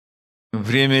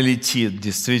Время летит,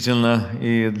 действительно,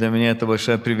 и для меня это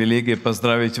большая привилегия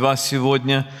поздравить вас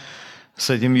сегодня с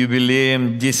этим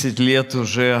юбилеем. 10 лет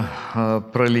уже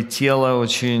пролетело,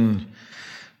 очень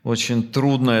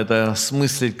трудно это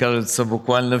осмыслить, кажется,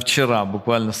 буквально вчера,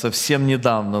 буквально совсем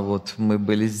недавно. Вот мы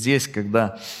были здесь,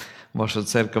 когда ваша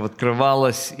церковь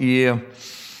открывалась, и,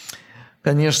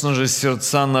 конечно же,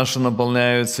 сердца наши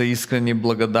наполняются искренней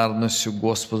благодарностью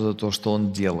Господу за то, что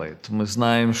Он делает. Мы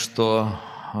знаем, что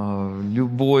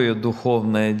любое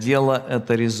духовное дело –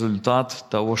 это результат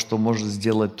того, что может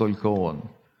сделать только Он.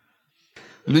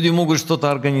 Люди могут что-то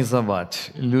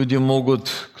организовать, люди могут,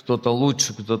 кто-то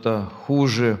лучше, кто-то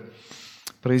хуже,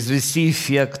 произвести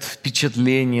эффект,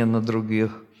 впечатление на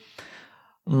других.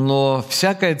 Но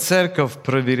всякая церковь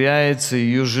проверяется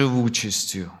ее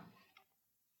живучестью.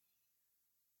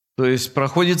 То есть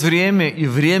проходит время, и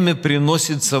время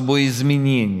приносит с собой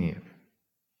изменения.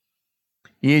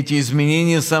 И эти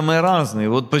изменения самые разные.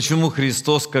 Вот почему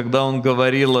Христос, когда Он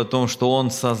говорил о том, что Он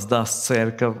создаст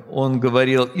церковь, Он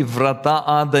говорил, и врата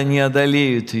ада не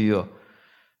одолеют ее.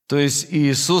 То есть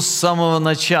Иисус с самого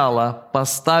начала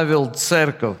поставил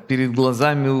церковь перед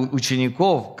глазами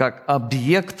учеников как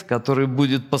объект, который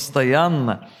будет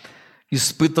постоянно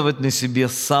испытывать на себе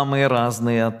самые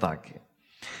разные атаки.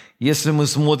 Если мы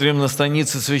смотрим на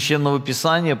страницы Священного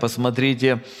Писания,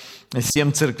 посмотрите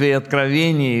 7 церквей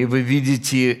Откровения, и вы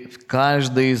видите,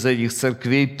 каждая из этих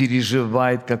церквей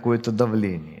переживает какое-то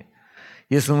давление.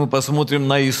 Если мы посмотрим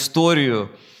на историю,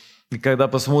 и когда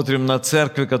посмотрим на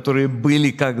церкви, которые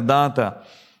были когда-то,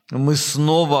 мы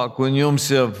снова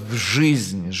окунемся в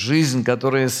жизнь,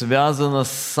 которая связана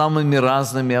с самыми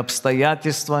разными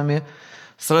обстоятельствами,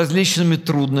 с различными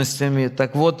трудностями.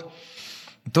 Так вот,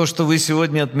 то, что вы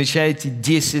сегодня отмечаете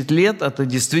 10 лет, это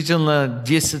действительно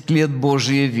 10 лет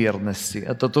Божьей верности.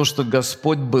 Это то, что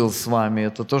Господь был с вами,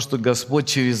 это то, что Господь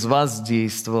через вас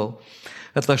действовал,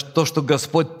 это то, что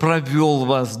Господь провел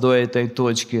вас до этой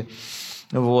точки.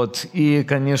 Вот. И,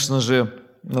 конечно же,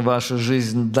 ваша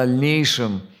жизнь в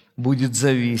дальнейшем будет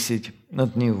зависеть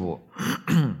от Него.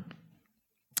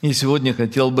 И сегодня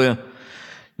хотел бы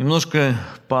немножко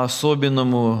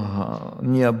по-особенному,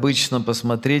 необычно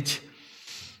посмотреть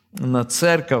на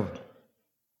церковь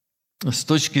с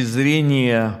точки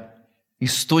зрения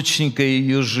источника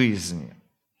ее жизни,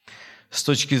 с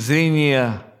точки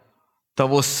зрения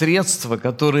того средства,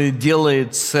 которое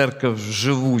делает церковь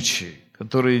живучей,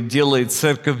 которое делает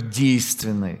церковь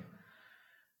действенной,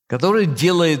 которое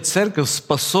делает церковь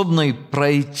способной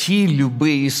пройти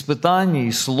любые испытания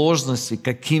и сложности,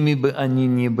 какими бы они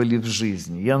ни были в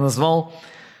жизни. Я назвал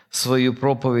свою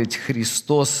проповедь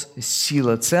 «Христос,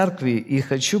 сила церкви», и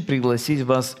хочу пригласить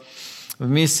вас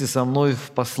вместе со мной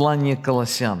в послание к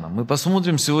Колоссянам. Мы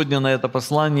посмотрим сегодня на это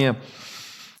послание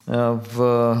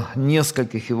в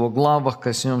нескольких его главах,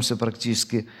 коснемся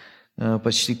практически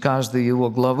почти каждой его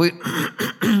главы.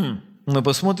 Мы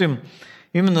посмотрим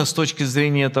именно с точки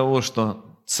зрения того, что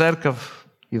церковь,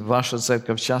 и ваша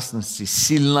церковь в частности,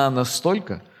 сильна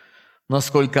настолько,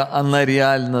 насколько она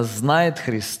реально знает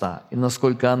Христа и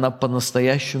насколько она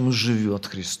по-настоящему живет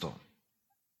Христом.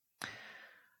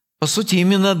 По сути,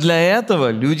 именно для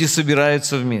этого люди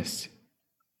собираются вместе.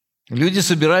 Люди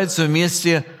собираются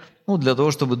вместе, для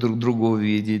того, чтобы друг друга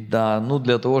увидеть,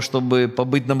 для того, чтобы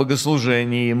побыть на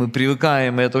богослужении. Мы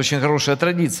привыкаем, и это очень хорошая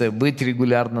традиция, быть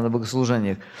регулярно на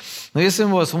богослужениях. Но если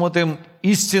мы посмотрим,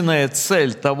 истинная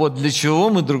цель того, для чего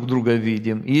мы друг друга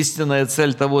видим, истинная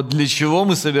цель того, для чего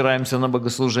мы собираемся на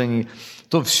богослужении,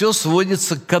 то все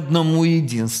сводится к одному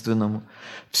единственному.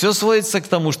 Все сводится к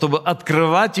тому, чтобы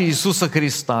открывать Иисуса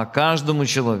Христа каждому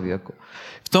человеку,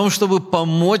 в том, чтобы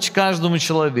помочь каждому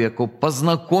человеку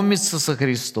познакомиться со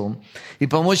Христом и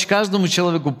помочь каждому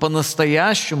человеку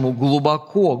по-настоящему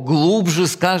глубоко, глубже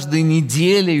с каждой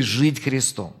неделей жить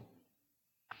Христом.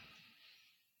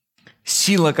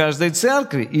 Сила каждой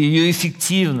церкви и ее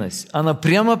эффективность, она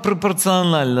прямо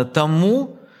пропорциональна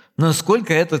тому,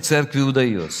 насколько это церкви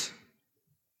удается.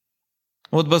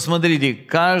 Вот посмотрите,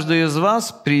 каждый из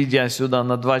вас, придя сюда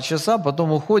на 2 часа,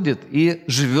 потом уходит и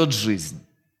живет жизнь.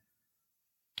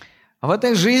 А в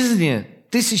этой жизни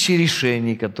тысячи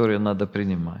решений, которые надо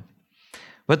принимать.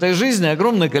 В этой жизни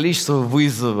огромное количество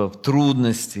вызовов,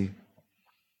 трудностей.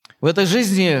 В этой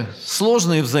жизни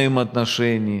сложные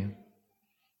взаимоотношения.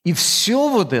 И все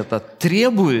вот это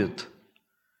требует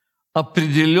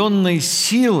определенной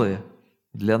силы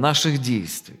для наших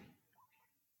действий.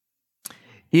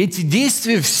 И эти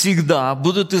действия всегда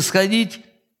будут исходить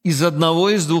из одного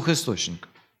из 2 источников.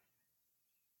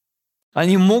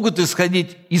 Они могут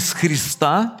исходить из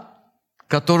Христа,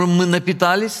 которым мы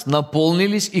напитались,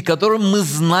 наполнились, и которым мы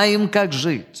знаем, как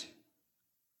жить.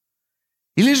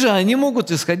 Или же они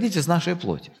могут исходить из нашей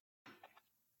плоти.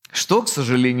 Что, к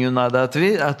сожалению, надо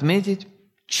отметить,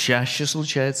 чаще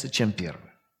случается, чем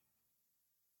первое.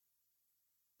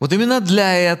 Вот именно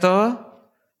для этого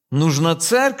нужна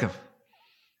церковь,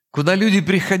 куда люди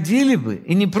приходили бы,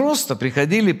 и не просто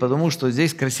приходили, потому что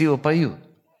здесь красиво поют.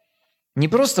 Не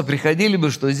просто приходили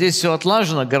бы, что здесь все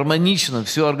отлажено, гармонично,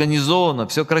 все организовано,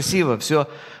 все красиво, все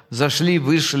зашли,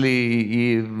 вышли,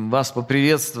 и вас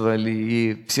поприветствовали,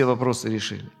 и все вопросы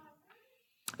решили.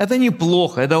 Это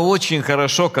неплохо, это очень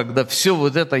хорошо, когда все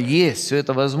вот это есть, все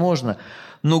это возможно.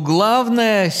 Но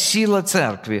главная сила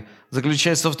церкви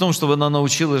заключается в том, чтобы она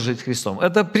научилась жить Христом.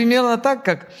 Это примерно так,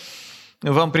 как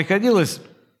вам приходилось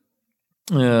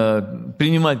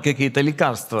принимать какие-то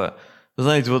лекарства.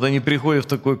 Знаете, вот они приходят в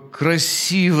такой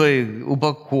красивой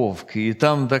упаковке, и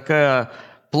там такая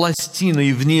пластина,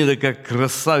 и в ней такая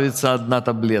красавица одна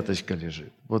таблеточка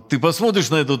лежит. Вот ты посмотришь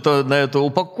на эту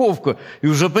упаковку и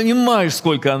уже понимаешь,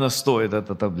 сколько она стоит,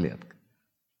 эта таблетка.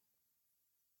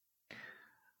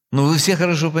 Но вы все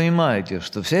хорошо понимаете,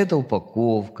 что вся эта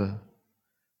упаковка,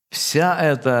 вся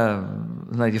эта,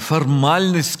 знаете,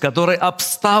 формальность, которой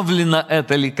обставлено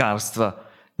это лекарство,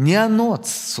 не оно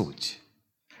суть.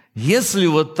 Если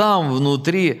вот там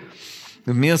внутри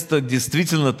вместо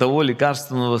действительно того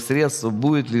лекарственного средства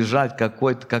будет лежать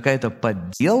какая-то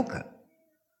подделка,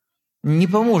 не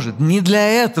поможет. Не для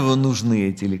этого нужны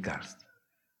эти лекарства.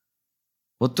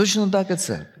 Вот точно так и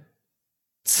церковь.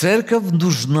 Церковь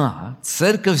нужна,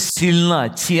 церковь сильна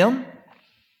тем,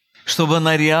 чтобы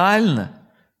она реально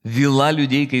вела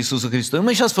людей к Иисусу Христу. И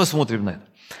мы сейчас посмотрим на это.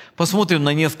 Посмотрим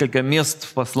на несколько мест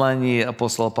в послании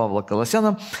апостола Павла к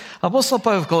Колоссянам. Апостол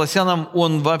Павел к Колоссянам,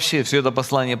 он вообще все это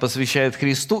послание посвящает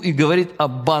Христу и говорит о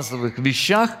базовых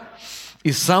вещах.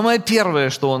 И самое первое,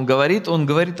 что он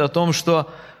говорит о том,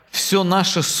 что все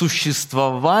наше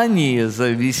существование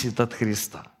зависит от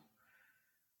Христа.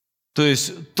 То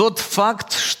есть тот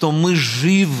факт, что мы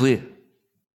живы,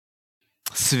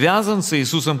 связан с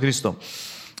Иисусом Христом.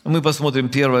 Мы посмотрим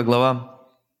 1 глава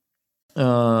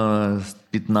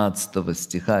 15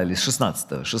 стиха или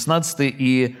 16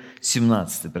 и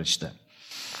 17 прочитаем.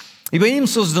 «Ибо им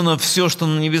создано все, что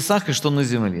на небесах и что на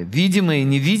земле, видимое и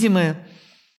невидимое,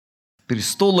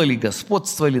 престолы ли,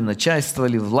 господство ли, начальство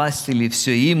ли, власти ли,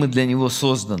 все им и для него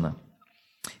создано.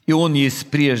 И он есть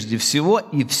прежде всего,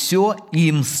 и все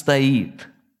им стоит».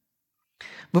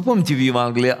 Вы помните, в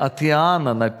Евангелии от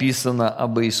Иоанна написано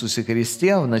об Иисусе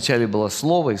Христе: вначале было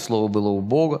Слово, и Слово было у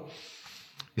Бога,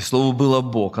 и Слово было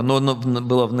Бог. Оно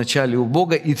было в начале у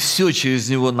Бога, и все через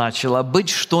Него начало быть,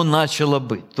 что начало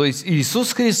быть. То есть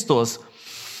Иисус Христос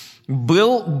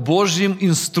был Божьим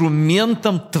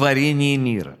инструментом творения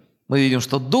мира. Мы видим,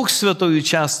 что Дух Святой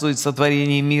участвует в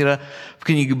сотворении мира в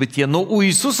книге Бытия, но у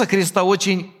Иисуса Христа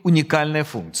очень уникальная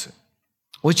функция.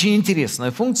 Очень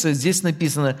интересная функция. Здесь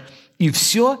написано: «И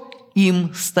все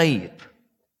им стоит».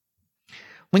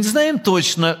 Мы не знаем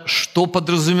точно, что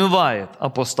подразумевает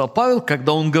апостол Павел,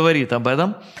 когда он говорит об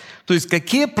этом. То есть,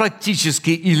 какие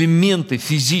практические элементы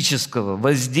физического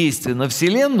воздействия на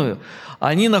Вселенную,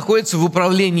 они находятся в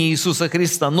управлении Иисуса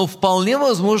Христа. Но вполне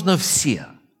возможно все.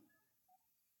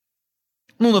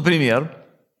 Ну, например,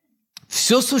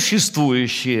 все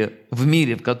существующее в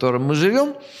мире, в котором мы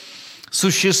живем,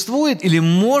 существует или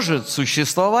может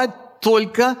существовать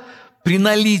только при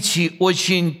наличии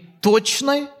очень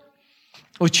точной,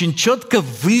 очень четко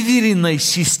выверенной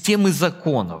системы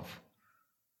законов.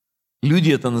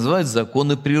 Люди это называют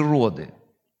законы природы.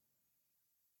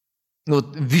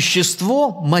 Вот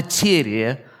вещество,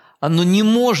 материя, оно не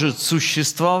может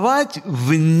существовать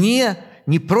вне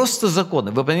не просто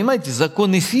законы. Вы понимаете,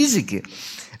 законы физики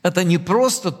 – это не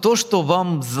просто то, что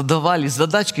вам задавали,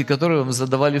 задачки, которые вам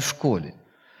задавали в школе.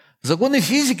 Законы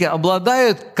физики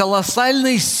обладают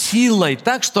колоссальной силой,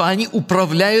 так что они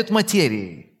управляют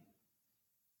материей.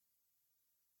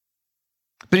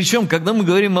 Причем, когда мы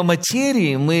говорим о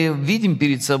материи, мы видим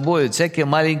перед собой всякие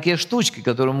маленькие штучки,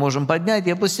 которые мы можем поднять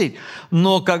и опустить.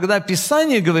 Но когда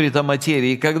Писание говорит о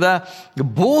материи, когда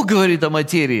Бог говорит о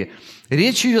материи,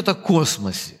 речь идет о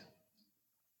космосе.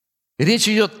 Речь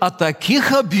идет о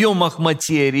таких объемах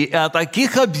материи и о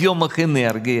таких объемах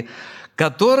энергии,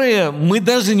 которые мы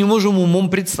даже не можем умом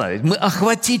представить, мы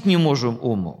охватить не можем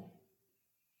умом.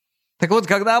 Так вот,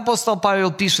 когда апостол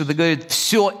Павел пишет и говорит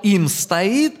 «все им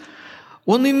стоит»,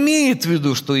 он имеет в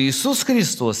виду, что Иисус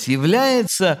Христос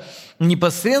является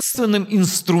непосредственным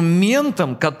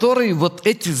инструментом, который вот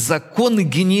эти законы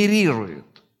генерирует,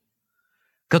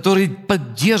 который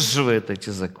поддерживает эти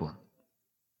законы.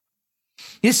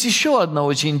 Есть еще одна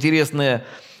очень интересная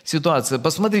ситуация.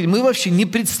 Посмотрите, мы вообще не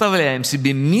представляем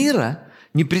себе мира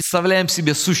не представляем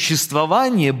себе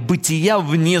существование, бытия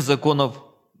вне законов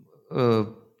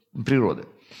природы.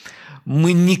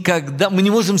 Мы не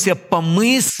можем себе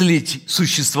помыслить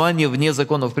существование вне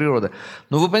законов природы.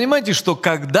 Но вы понимаете, что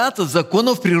когда-то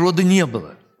законов природы не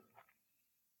было.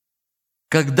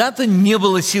 Когда-то не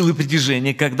было силы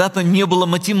притяжения, когда-то не было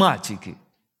математики.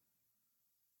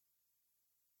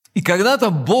 И когда-то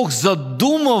Бог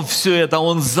задумал все это,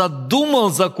 Он задумал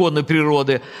законы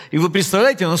природы. И вы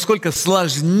представляете, насколько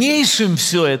сложнейшим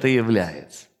все это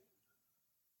является.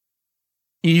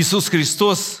 И Иисус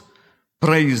Христос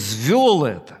произвел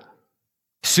это.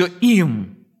 Все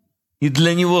им и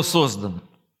для Него создано.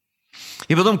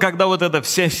 И потом, когда вот эта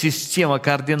вся система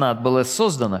координат была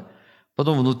создана,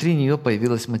 потом внутри нее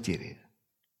появилась материя.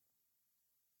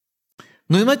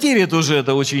 Ну и материя тоже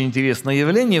это очень интересное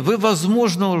явление. Вы,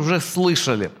 возможно, уже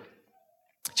слышали,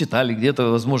 читали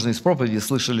где-то, возможно, из проповеди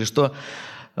слышали, что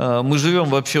мы живем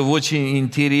вообще в очень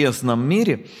интересном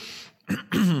мире,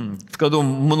 в котором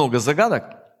много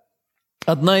загадок.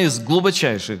 Одна из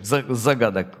глубочайших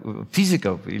загадок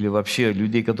физиков или вообще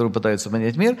людей, которые пытаются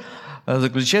понять мир,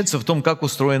 заключается в том, как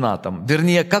устроен атом.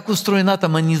 Вернее, как устроен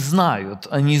атом, они знают,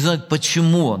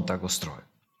 почему он так устроен.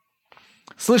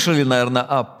 Слышали, наверное,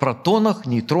 о протонах,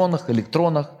 нейтронах,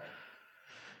 электронах.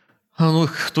 Ну,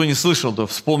 кто не слышал, то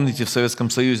вспомните, в Советском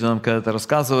Союзе нам когда-то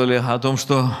рассказывали о том,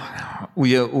 что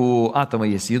у атома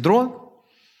есть ядро.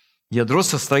 Ядро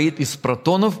состоит из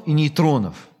протонов и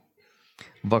нейтронов.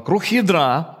 Вокруг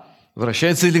ядра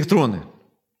вращаются электроны.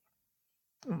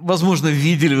 Возможно,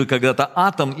 видели вы когда-то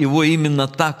атом, его именно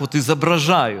так вот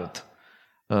изображают.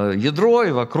 Ядро,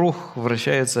 и вокруг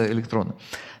вращаются электроны.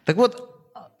 Так вот,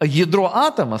 ядро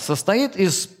атома состоит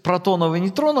из протонов и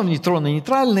нейтронов, нейтроны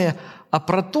нейтральные, а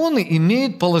протоны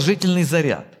имеют положительный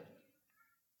заряд.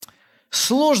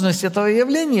 Сложность этого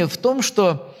явления в том,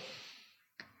 что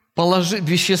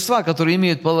вещества, которые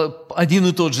имеют один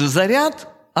и тот же заряд,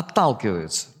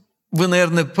 отталкиваются. Вы,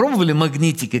 наверное, пробовали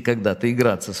магнитики когда-то,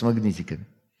 играться с магнитиками?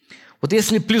 Вот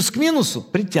если плюс к минусу,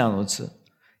 притянутся.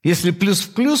 Если плюс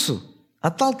к плюсу,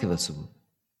 отталкиваться будут.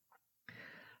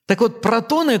 Так вот,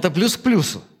 протоны – это плюс к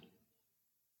плюсу.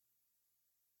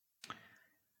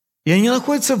 И они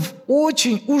находятся в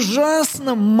очень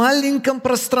ужасном маленьком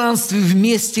пространстве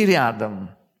вместе рядом.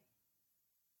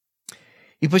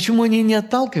 И почему они не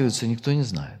отталкиваются, никто не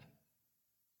знает.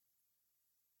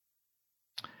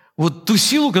 Вот ту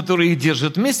силу, которая их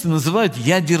держит вместе, называют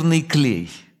ядерный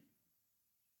клей.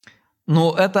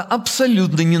 Но это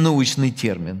абсолютно не научный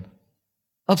термин.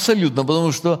 Абсолютно,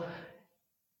 потому что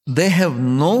they have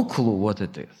no clue what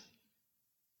it is.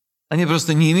 Они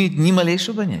просто не имеют ни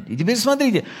малейшего понятия. И теперь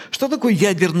смотрите, что такое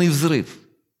ядерный взрыв?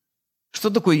 Что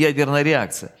такое ядерная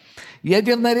реакция?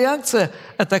 Ядерная реакция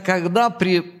 – это когда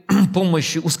при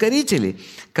помощи ускорителей,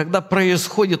 когда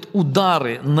происходят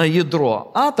удары на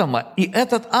ядро атома, и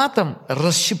этот атом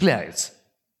расщепляется.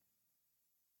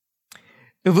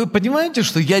 Вы понимаете,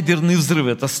 что ядерный взрыв –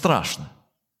 это страшно?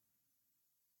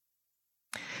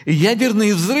 И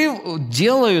ядерный взрыв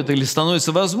делают или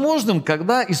становится возможным,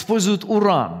 когда используют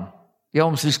уран. Я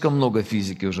вам слишком много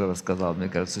физики уже рассказал, мне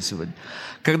кажется, сегодня.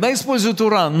 Когда используют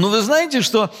уран, но вы знаете,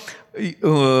 что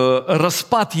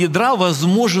распад ядра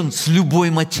возможен с любой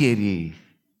материей.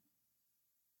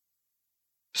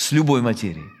 С любой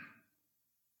материей.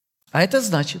 А это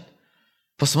значит,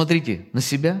 посмотрите на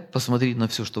себя, посмотрите на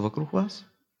все, что вокруг вас.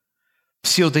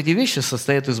 Все вот эти вещи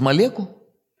состоят из молекул,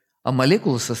 а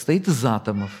молекула состоит из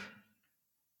атомов.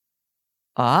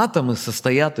 А атомы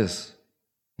состоят из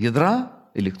ядра,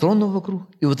 электронов вокруг.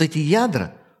 И вот эти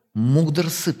ядра могут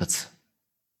рассыпаться.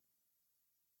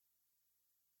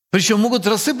 Причем могут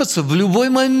рассыпаться в любой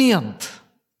момент.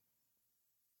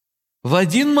 В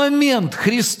один момент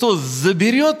Христос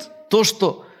заберет то,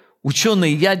 что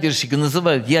ученые-ядерщики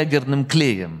называют ядерным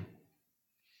клеем.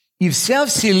 И вся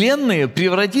Вселенная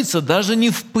превратится даже не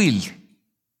в пыль.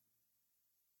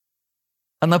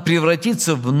 Она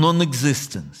превратится в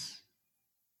non-existence.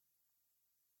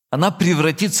 Она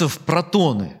превратится в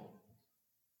протоны,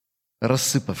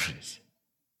 рассыпавшиеся.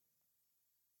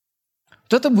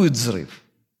 Вот это будет взрыв.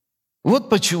 Вот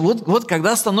почему, вот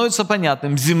когда становится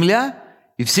понятным, Земля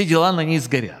и все дела на ней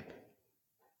сгорят.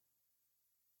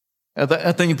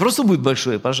 Это не просто будет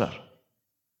большой пожар.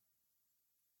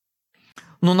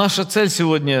 Но наша цель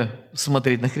сегодня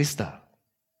смотреть на Христа.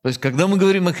 То есть, когда мы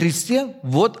говорим о Христе,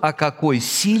 вот о какой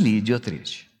силе идет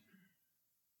речь.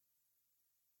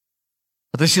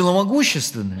 Это сила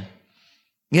могущественная.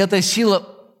 И эта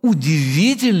сила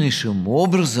удивительнейшим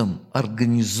образом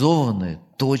организованная,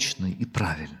 точная и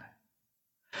правильная.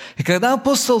 И когда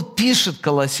апостол пишет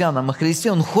Колоссянам о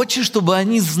Христе, он хочет, чтобы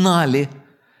они знали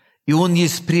И Он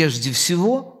есть прежде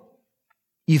всего,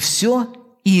 и все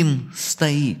им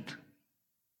стоит.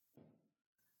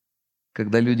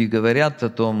 Когда люди говорят о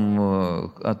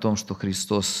том, что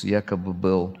Христос якобы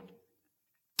был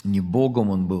не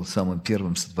Богом, Он был самым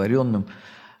первым сотворенным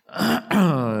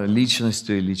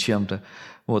личностью или чем-то.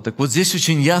 Так вот здесь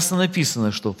очень ясно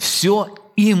написано, что все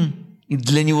им и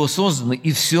для Него создано,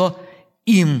 и все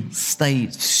им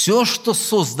стоит. Все, что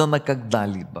создано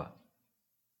когда-либо,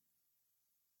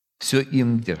 все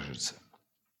им держится.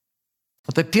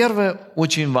 Это первая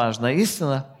очень важная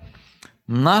истина.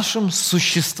 Нашим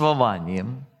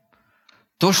существованием,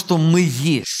 то, что мы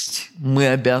есть, мы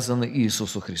обязаны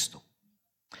Иисусу Христу.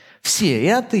 Все, и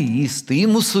атеисты, и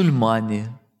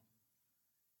мусульмане,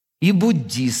 и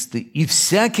буддисты, и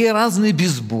всякие разные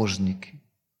безбожники,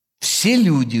 все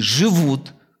люди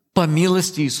живут по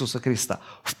милости Иисуса Христа,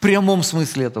 в прямом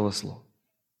смысле этого слова.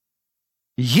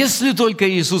 Если только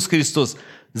Иисус Христос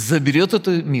заберет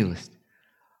эту милость,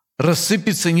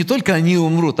 рассыпется, не только они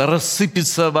умрут, а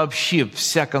рассыпется вообще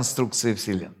вся конструкция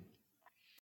Вселенной.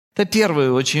 Это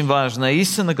первая очень важная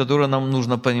истина, которую нам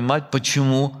нужно понимать,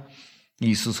 почему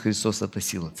Иисус Христос – это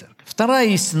сила церкви. Вторая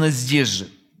истина здесь же,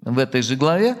 в этой же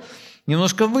главе,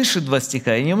 немножко выше 2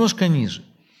 стиха и немножко ниже.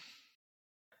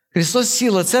 Христос –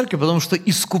 сила церкви, потому что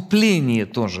искупление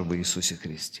тоже в Иисусе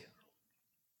Христе.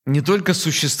 Не только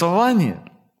существование,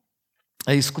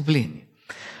 а искупление.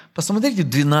 Посмотрите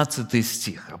 12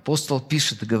 стих. Апостол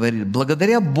пишет и говорит: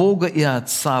 «Благодаря Бога и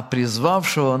Отца,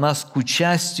 призвавшего нас к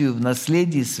участию в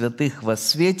наследии святых во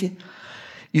свете,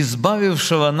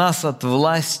 избавившего нас от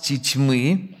власти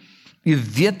тьмы и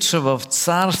введшего в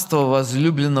царство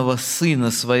возлюбленного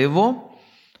Сына Своего,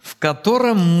 в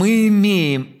котором мы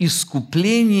имеем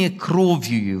искупление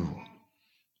кровью Его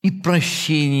и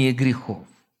прощение грехов».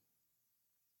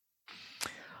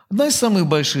 Одна из самых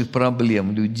больших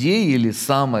проблем людей, или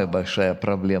самая большая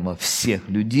проблема всех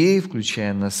людей,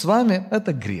 включая нас с вами,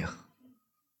 это грех.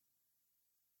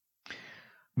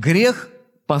 Грех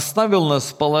поставил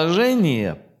нас в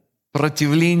положение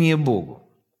противления Богу.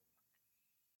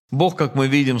 Бог, как мы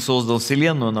видим, создал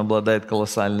Вселенную, Он обладает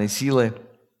колоссальной силой.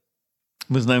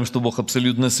 Мы знаем, что Бог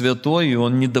абсолютно святой, и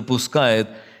Он не допускает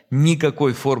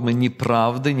никакой формы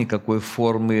неправды, никакой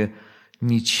формы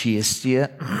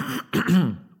нечестия.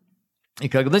 И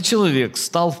когда человек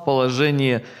стал в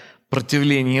положение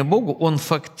противления Богу, он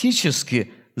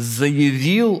фактически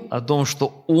заявил о том,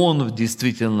 что он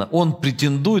действительно, он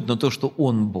претендует на то, что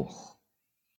он Бог.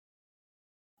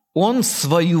 Он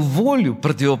свою волю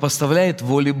противопоставляет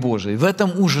воле Божией. В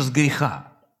этом ужас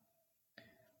греха.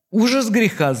 Ужас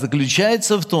греха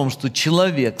заключается в том, что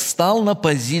человек стал на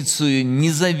позицию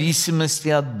независимости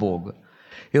от Бога.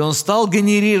 И он стал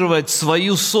генерировать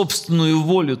свою собственную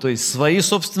волю, то есть свои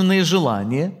собственные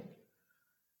желания,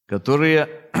 которые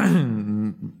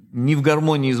не в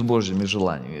гармонии с Божьими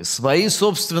желаниями, свои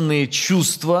собственные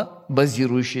чувства,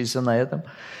 базирующиеся на этом,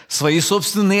 свои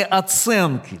собственные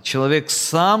оценки. Человек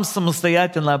сам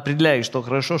самостоятельно определяет, что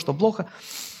хорошо, что плохо.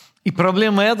 И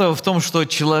проблема этого в том, что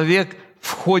человек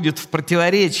входит в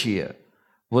противоречие.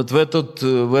 В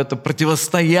это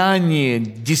противостояние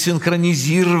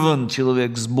десинхронизирован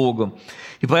человек с Богом.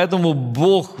 И поэтому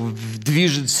Бог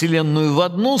движет Вселенную в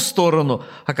одну сторону,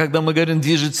 а когда мы говорим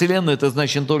 «движет Вселенную», это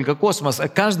значит не только космос, а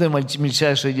каждая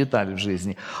мельчайшая деталь в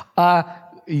жизни.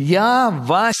 А я,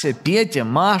 Вася, Петя,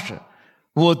 Маша,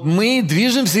 мы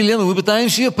движем Вселенную, мы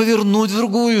пытаемся ее повернуть в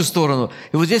другую сторону.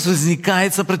 И вот здесь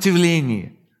возникает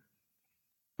сопротивление.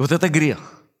 Вот это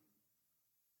грех.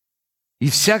 И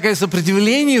всякое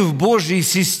сопротивление в Божьей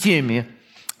системе,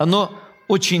 оно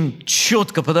очень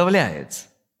четко подавляется.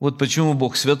 Вот почему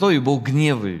Бог святой и Бог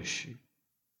гневающий.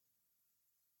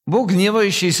 Бог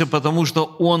гневающийся, потому что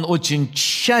Он очень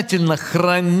тщательно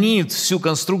хранит всю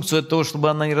конструкцию от того, чтобы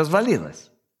она не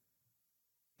развалилась.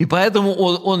 И поэтому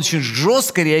Он очень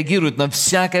жестко реагирует на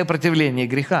всякое противление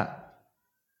греха.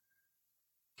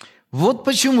 Вот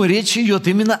почему речь идет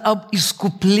именно об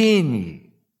искуплении.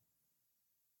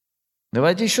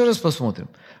 Давайте еще раз посмотрим.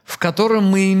 В котором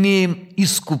мы имеем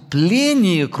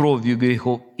искупление кровью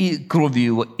грехов и кровью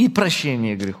Его и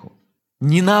прощение грехов.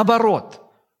 Не наоборот.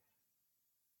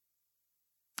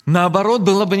 Наоборот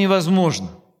было бы невозможно.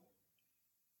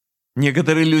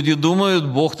 Некоторые люди думают,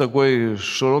 Бог такой с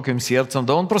широким сердцем,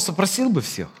 да Он просто простил бы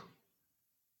всех.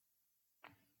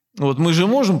 Мы же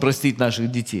можем простить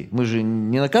наших детей, мы же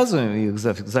не наказываем их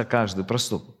за каждый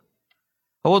проступок.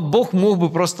 А Бог мог бы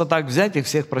просто так взять и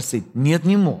всех простить. Нет,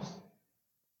 не мог.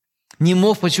 Не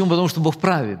мог, почему? Потому что Бог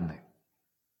праведный.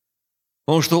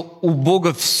 Потому что у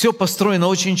Бога все построено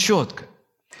очень четко.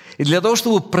 И для того,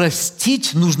 чтобы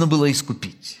простить, нужно было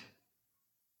искупить.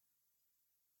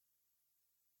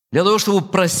 Для того, чтобы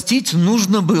простить,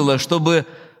 нужно было, чтобы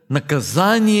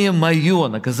наказание мое,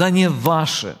 наказание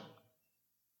ваше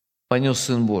понес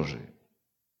Сын Божий.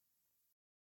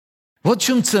 Вот в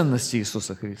чем ценность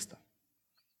Иисуса Христа.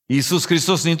 Иисус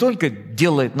Христос не только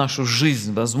делает нашу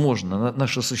жизнь возможно,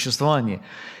 наше существование.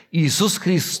 Иисус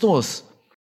Христос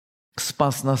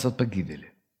спас нас от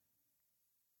погибели.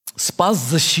 Спас,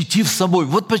 защитив собой.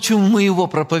 Вот почему мы Его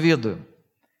проповедуем.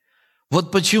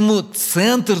 Вот почему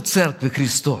центр церкви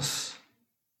Христос.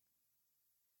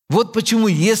 Вот почему,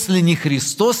 если не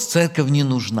Христос, церковь не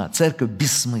нужна. Церковь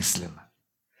бессмысленна.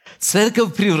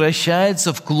 Церковь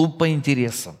превращается в клуб по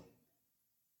интересам.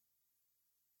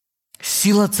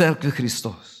 Сила церкви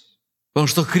Христос. Потому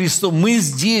что Христос, мы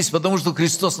здесь, потому что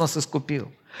Христос нас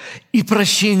искупил. И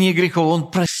прощение грехов, Он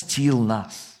простил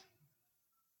нас.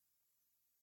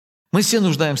 Мы все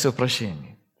нуждаемся в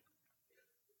прощении.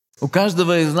 У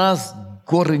каждого из нас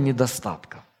горы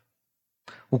недостатков.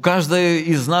 У каждого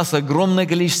из нас огромное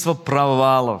количество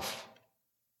провалов.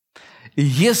 И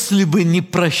если бы не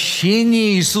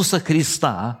прощение Иисуса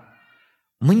Христа,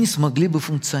 мы не смогли бы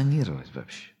функционировать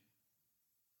вообще.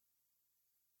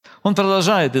 Он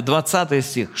продолжает, и 20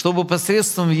 стих, чтобы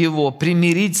посредством Его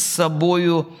примирить с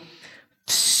собою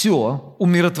все,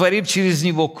 умиротворив через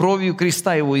Него кровью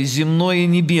креста Его и земное, и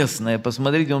небесное.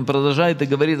 Посмотрите, он продолжает и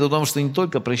говорит о том, что не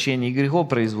только прощение грехов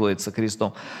производится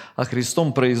Христом, а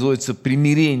Христом производится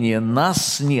примирение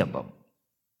нас с небом,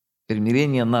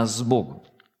 примирение нас с Богом.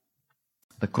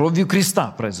 Это кровью креста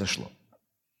произошло.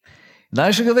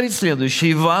 Дальше говорит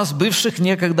следующее. «И вас, бывших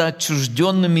некогда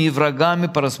отчужденными и врагами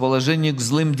по расположению к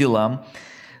злым делам,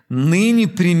 ныне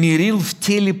примирил в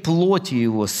теле плоти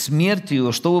Его, смертью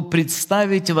Его, чтобы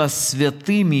представить вас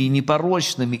святыми и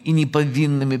непорочными и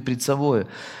неповинными пред собою».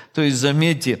 То есть,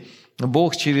 заметьте,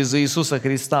 Бог через Иисуса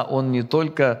Христа, Он не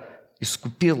только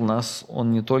искупил нас,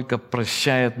 Он не только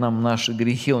прощает нам наши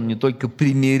грехи, Он не только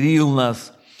примирил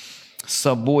нас с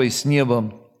собой, с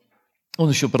небом, Он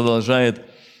еще продолжает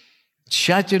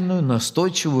тщательную,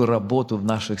 настойчивую работу в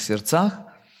наших сердцах,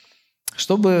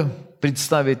 чтобы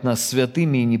представить нас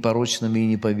святыми и непорочными и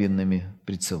неповинными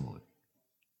пред собой.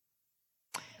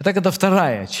 Итак, это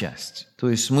вторая часть. То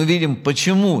есть мы видим,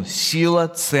 почему сила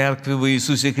церкви в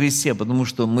Иисусе Христе, потому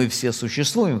что мы все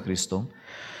существуем Христом,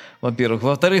 во-первых.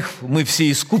 Во-вторых, мы все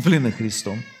искуплены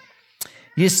Христом.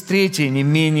 Есть третья, не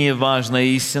менее важная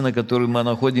истина, которую мы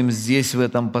находим здесь, в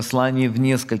этом послании, в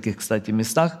нескольких, кстати,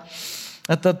 местах.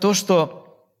 Это то,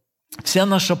 что вся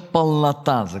наша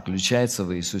полнота заключается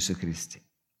в Иисусе Христе.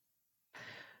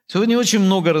 Сегодня очень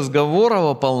много разговоров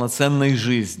о полноценной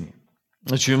жизни.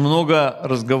 Очень много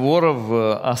разговоров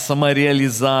о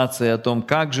самореализации, о том,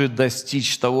 как же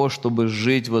достичь того, чтобы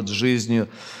жить вот жизнью,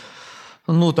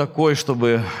 такой,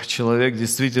 чтобы человек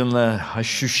действительно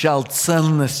ощущал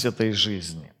ценность этой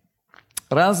жизни.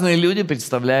 Разные люди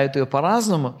представляют ее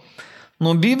по-разному.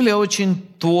 Но Библия очень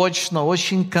точно,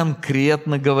 очень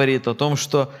конкретно говорит о том,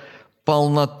 что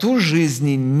полноту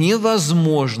жизни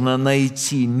невозможно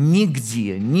найти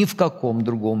нигде, ни в каком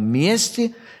другом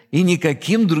месте и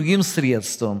никаким другим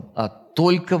средством, а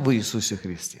только в Иисусе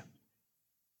Христе.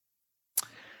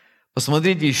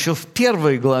 Посмотрите, еще в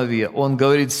 1 главе он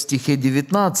говорит в стихе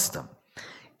 19: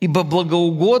 «Ибо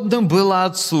благоугодно было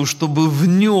Отцу, чтобы в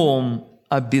Нем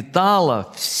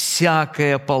обитала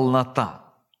всякая полнота».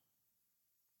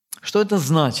 Что это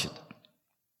значит?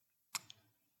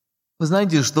 Вы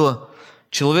знаете, что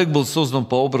человек был создан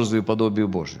по образу и подобию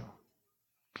Божию.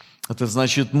 Это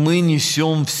значит, мы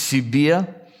несем в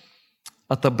себе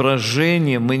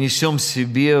отображение, мы несем в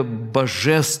себе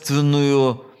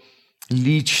божественную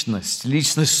личность,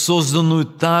 созданную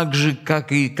так же,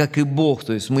 как и Бог.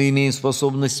 То есть мы имеем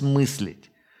способность мыслить,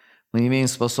 мы имеем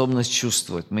способность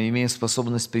чувствовать, мы имеем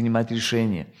способность принимать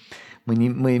решения. Мы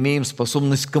имеем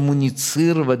способность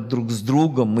коммуницировать друг с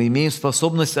другом, мы имеем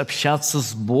способность общаться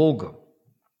с Богом.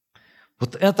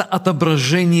 Вот это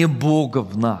отображение Бога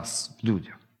в нас, в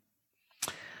людях.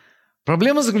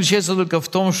 Проблема заключается только в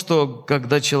том, что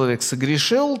когда человек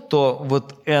согрешил, то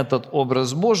вот этот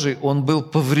образ Божий, он был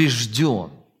поврежден.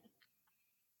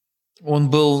 Он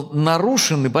был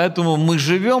нарушен, и поэтому мы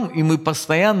живем, и мы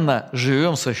постоянно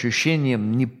живем с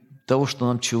ощущением того, что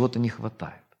нам чего-то не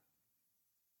хватает.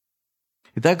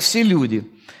 Итак, все люди,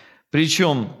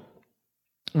 причем,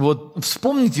 вот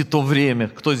вспомните то время,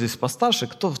 кто здесь постарше,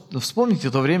 вспомните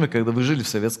то время, когда вы жили в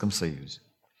Советском Союзе.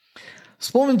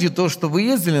 Вспомните то, что вы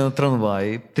ездили на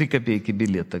трамвае, 3 копейки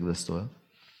билет тогда стоил,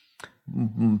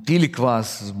 пили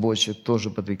квас с бочек, тоже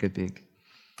по 3 копейки.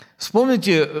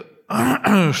 Вспомните,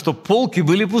 что полки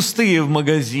были пустые в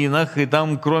магазинах, и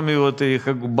там, кроме вот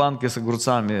их банки с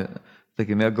огурцами,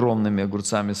 такими огромными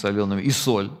огурцами солеными, и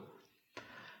соль.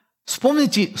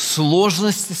 Вспомните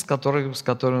сложности, с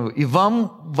которыми и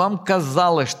вам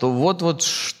казалось, что вот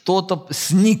что-то,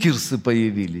 сникерсы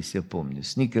появились, я помню.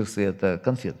 Сникерсы – это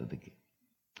конфеты такие.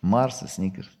 Марс и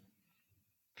сникерс.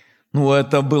 Ну,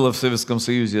 это было в Советском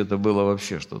Союзе, это было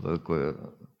вообще что-то такое.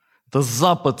 Это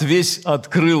Запад весь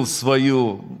открыл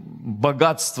свое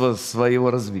богатство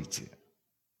своего развития.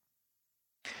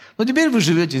 Но теперь вы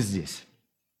живете здесь.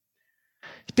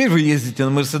 Теперь вы ездите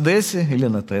на Мерседесе или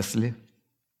на Тесле.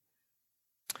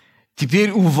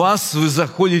 Теперь вы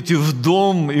заходите в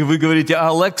дом, и вы говорите: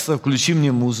 «Алекса, включи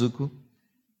мне музыку».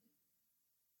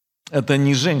 Это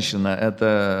не женщина,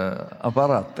 это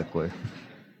аппарат такой.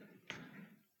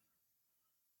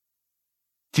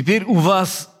 Теперь у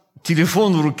вас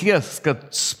телефон в руке,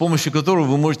 с помощью которого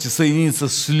вы можете соединиться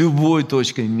с любой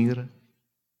точкой мира.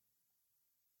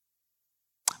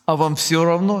 А вам все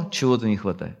равно чего-то не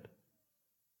хватает.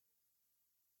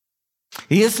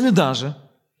 И если даже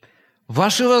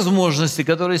ваши возможности,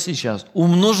 которые сейчас,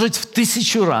 умножить в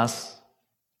 1000 раз,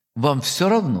 вам все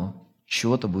равно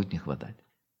чего-то будет не хватать.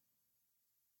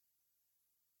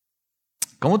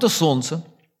 Кому-то солнца,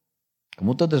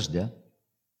 кому-то дождя,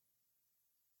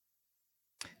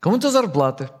 кому-то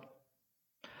зарплаты,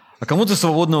 а кому-то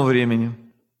свободного времени,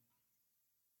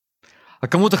 а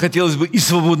кому-то хотелось бы и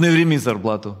свободное время, и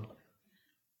зарплату.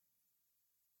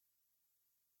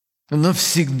 Но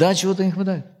всегда чего-то не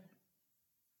хватает.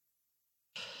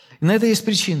 И на это есть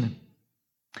причины.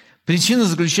 Причина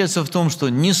заключается в том, что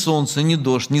ни солнце, ни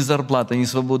дождь, ни зарплата, ни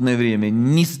свободное время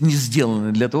не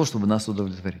сделаны для того, чтобы нас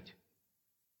удовлетворить.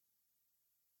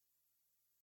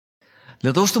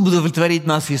 Для того, чтобы удовлетворить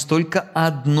нас, есть только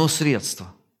одно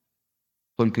средство.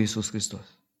 Только Иисус Христос.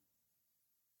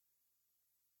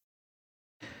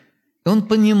 И он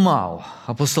понимал,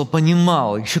 апостол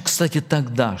понимал, еще, кстати,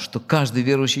 тогда, что каждый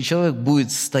верующий человек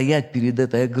будет стоять перед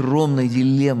этой огромной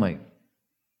дилеммой,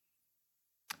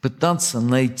 пытаться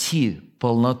найти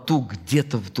полноту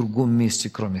где-то в другом месте,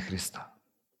 кроме Христа.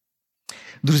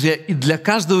 Друзья, и для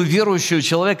каждого верующего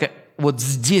человека вот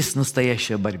здесь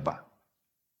настоящая борьба.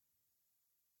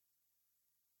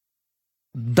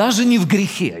 Даже не в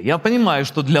грехе. Я понимаю,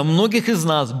 что для многих из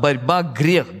нас борьба –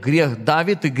 грех. Грех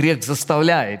давит и грех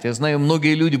заставляет. Я знаю,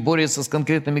 многие люди борются с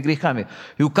конкретными грехами.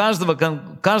 И у каждого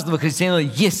христианина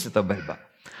есть эта борьба.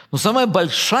 Но самая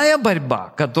большая борьба,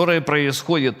 которая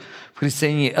происходит в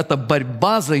христианине, это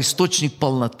борьба за источник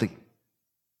полноты.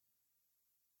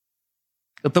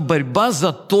 Это борьба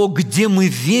за то, где мы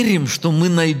верим, что мы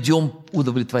найдем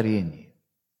удовлетворение.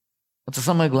 Это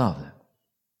самое главное.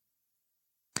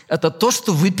 Это то,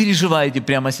 что вы переживаете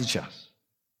прямо сейчас.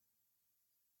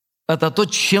 Это то,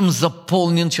 чем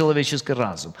заполнен человеческий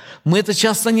разум. Мы это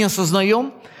часто не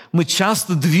осознаем, мы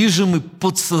часто движем и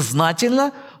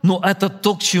подсознательно, но это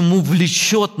то, к чему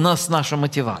влечет нас наша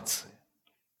мотивация.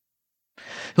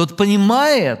 И вот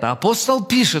понимая это, апостол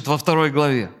пишет во 2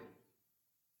 главе,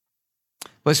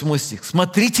 8 стих.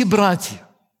 «Смотрите, братья»,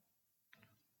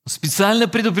 специально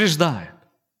предупреждает,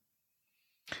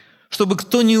 чтобы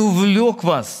кто не увлек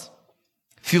вас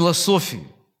философией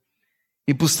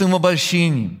и пустым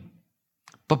обольщением,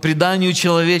 по преданию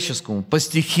человеческому, по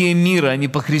стихии мира, а не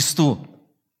по Христу.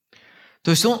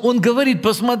 То есть он говорит: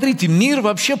 посмотрите, мир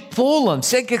вообще полон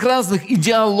всяких разных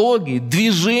идеологий,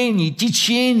 движений,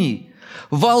 течений.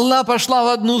 Волна пошла в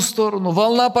одну сторону,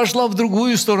 волна пошла в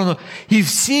другую сторону. И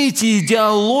все эти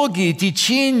идеологии,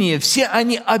 течения, все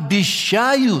они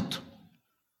обещают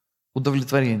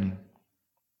удовлетворение.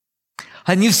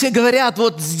 Они все говорят: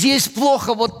 вот здесь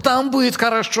плохо, вот там будет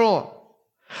хорошо.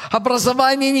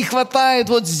 Образования не хватает,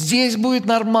 вот здесь будет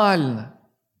нормально.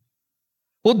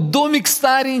 Вот домик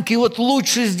старенький, вот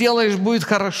лучше сделаешь, будет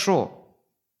хорошо.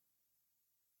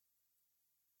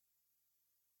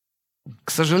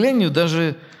 К сожалению,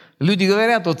 даже люди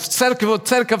говорят: вот в церкви, вот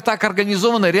церковь так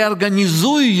организована,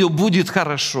 реорганизуй ее, будет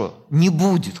хорошо. Не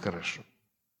будет хорошо.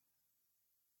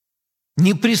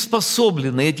 Не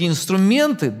приспособлены эти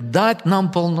инструменты дать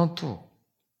нам полноту.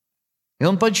 И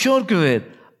он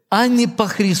подчеркивает: а не по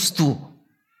Христу.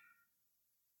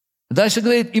 Дальше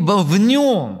говорит: ибо в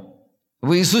нем,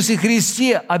 в Иисусе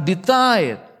Христе,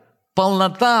 обитает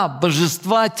полнота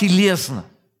божества телесно.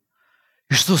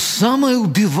 И что самое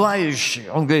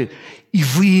убивающее, он говорит: и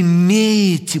вы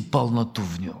имеете полноту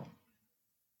в нем.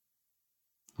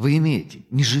 Вы имеете,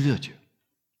 не живете,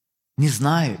 не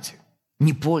знаете,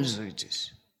 не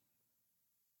пользуетесь.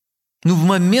 Но в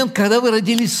момент, когда вы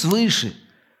родились свыше,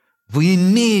 вы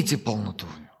имеете полноту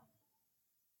в нем.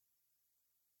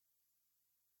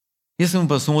 Если мы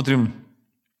посмотрим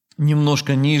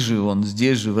немножко ниже, он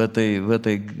здесь же, в этой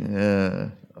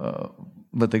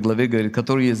в этой главе говорит,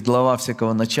 который есть глава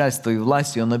всякого начальства и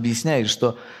власти, он объясняет,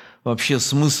 что вообще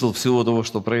смысл всего того,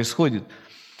 что происходит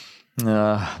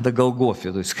до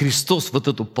Голгофы. То есть Христос вот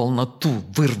эту полноту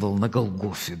вырвал на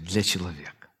Голгофе для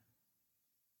человека.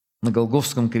 На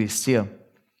Голгофском кресте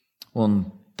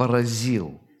Он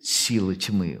поразил силы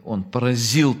тьмы, Он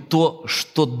поразил то,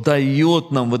 что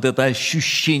дает нам вот это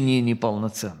ощущение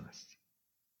неполноценности.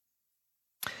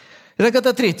 Итак,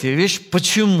 это третья вещь.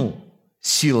 Почему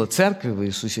сила церкви в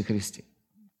Иисусе Христе?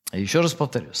 Еще раз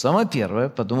повторю. Самое первое,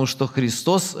 потому что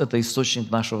Христос – это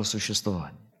источник нашего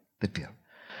существования. Это первое.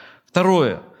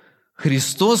 Второе.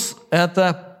 Христос –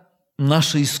 это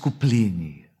наше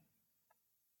искупление.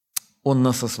 Он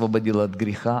нас освободил от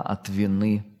греха, от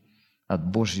вины, от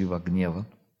Божьего гнева.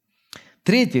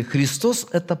 Третье. Христос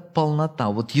 – это полнота.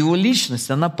 Вот Его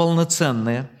личность, она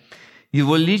полноценная.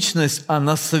 Его личность,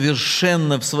 она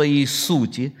совершенна в своей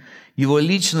сути. Его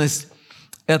личность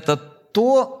 – это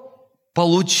то,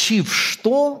 получив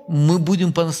что, мы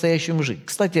будем по-настоящему жить.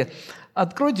 Кстати,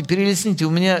 откройте, перелистните, у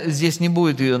меня здесь не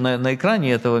будет ее на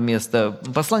экране этого места.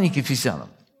 Послание к Ефесянам.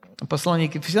 Послание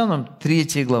к Ефесянам,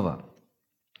 3 глава.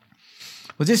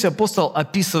 Вот здесь апостол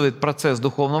описывает процесс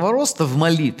духовного роста в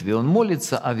молитве. Он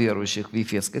молится о верующих в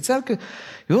Ефесской церкви.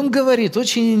 И он говорит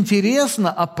очень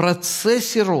интересно о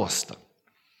процессе роста.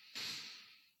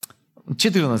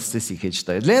 14 стих я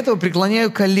читаю. «Для этого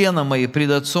преклоняю колено мои пред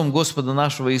Отцом Господа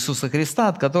нашего Иисуса Христа,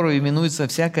 от которого именуется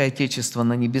всякое Отечество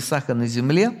на небесах и на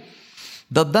земле,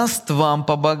 да даст вам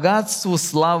по богатству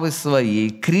славы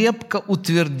Своей крепко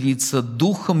утвердиться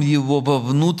Духом Его во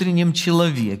внутреннем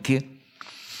человеке».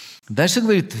 Дальше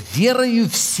говорит, «верою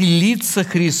вселиться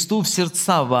Христу в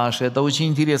сердца ваши». Это очень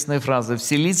интересная фраза.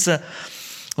 «Вселиться»,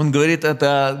 он говорит,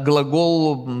 это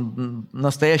глагол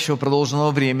настоящего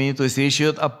продолженного времени, то есть речь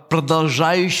идет о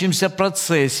продолжающемся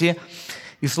процессе.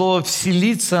 И слово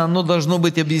 «вселиться», оно должно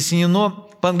быть объяснено,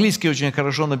 по-английски очень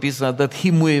хорошо написано, «that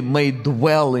he may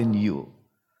dwell in you».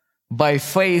 By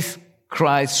faith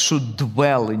Christ should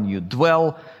dwell in you.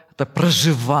 Dwell – это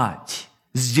проживать,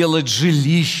 сделать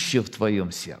жилище в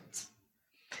твоем сердце.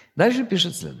 Дальше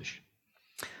пишет следующее.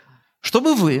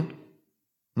 Чтобы вы,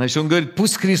 значит, он говорит,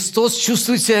 пусть Христос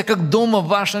чувствует себя как дома в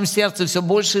вашем сердце все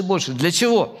больше и больше. Для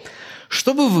чего?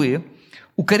 Чтобы вы,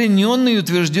 укорененные и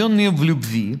утвержденные в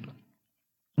любви,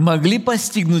 могли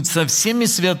постигнуть со всеми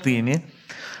святыми,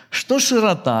 что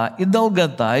широта и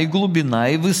долгота, и глубина,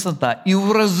 и высота, и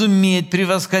уразуметь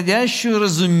превосходящую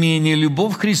разумение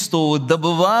любовь Христову,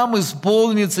 дабы вам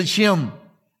исполниться чем?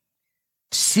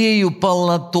 Всею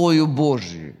полнотою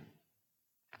Божией.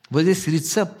 Вот здесь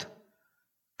рецепт,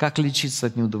 как лечиться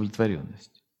от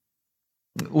неудовлетворенности.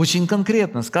 Очень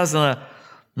конкретно сказано,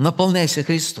 наполняйся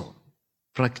Христом.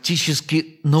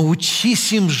 Практически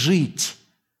научись им жить.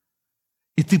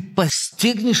 И ты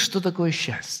постигнешь, что такое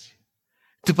счастье.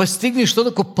 Ты постигнешь, что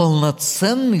такое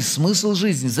полноценный смысл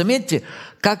жизни. Заметьте,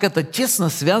 как это тесно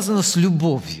связано с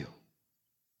любовью.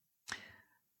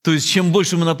 То есть, чем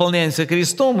больше мы наполняемся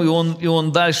Христом, и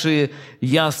он дальше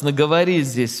ясно говорит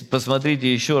здесь,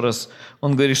 посмотрите еще раз,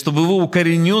 он говорит, чтобы вы,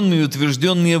 укорененные и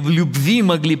утвержденные в любви,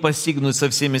 могли постигнуть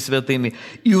со всеми святыми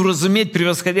и уразуметь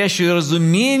превосходящее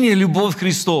разумение любовь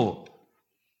Христову.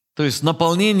 То есть,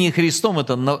 наполнение Христом –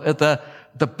 это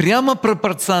прямо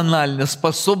пропорционально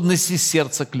способности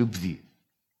сердца к любви.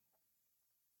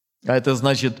 А это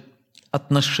значит,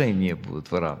 отношения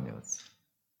будут выравниваться.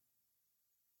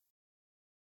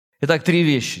 Итак, 3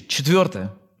 вещи.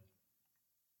 4.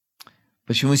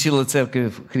 Почему сила церкви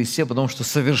в Христе? Потому что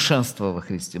совершенство во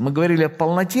Христе. Мы говорили о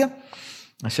полноте,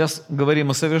 а сейчас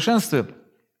говорим о совершенстве.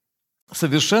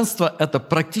 Совершенство – это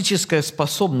практическая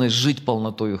способность жить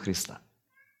полнотою Христа.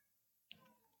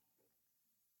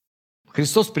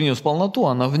 Христос принес полноту,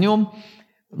 она в нем,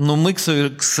 но мы, к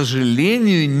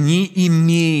сожалению,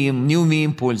 не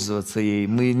умеем пользоваться ей,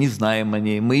 мы не знаем о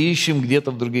ней, мы ищем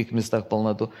где-то в других местах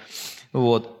полноту.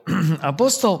 Вот.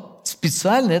 Апостол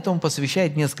специально этому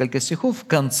посвящает несколько стихов в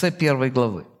конце 1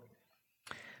 главы.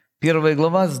 1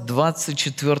 глава с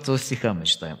 24 стиха мы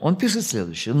читаем. Он пишет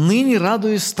следующее. «Ныне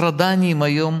радуюсь в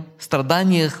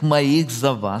страданиях моих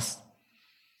за вас,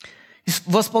 и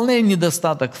восполняю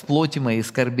недостаток в плоти моей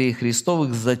скорбей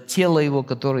Христовых за тело Его,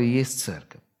 которое есть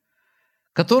церковь,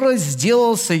 которое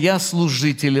сделался я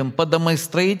служителем по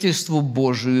домостроительству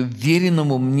Божию,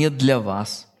 веренному мне для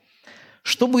вас,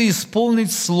 чтобы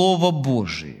исполнить Слово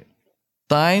Божие,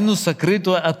 тайну,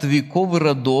 сокрытую от веков и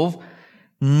родов,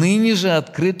 ныне же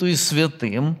открытую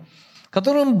святым,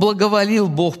 которым благоволил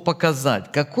Бог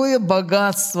показать, какое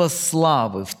богатство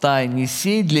славы в тайне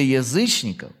сей для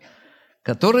язычников,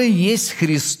 которое есть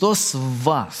Христос в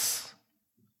вас,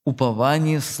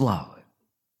 упование славы».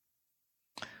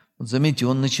 Вот заметьте,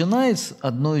 он начинает с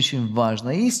одной очень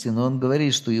важной истины. Он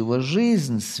говорит, что его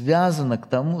жизнь связана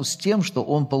с тем, что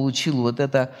он получил вот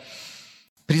это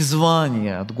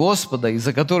призвание от Господа,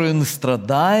 из-за которое он и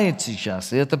страдает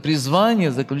сейчас. И это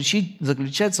призвание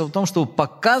заключается в том, чтобы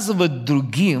показывать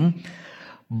другим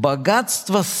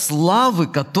богатство славы,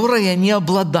 которой они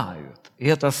обладают. И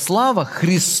эта слава –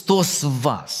 Христос в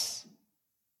вас.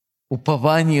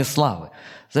 Упование славы.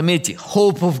 Заметьте,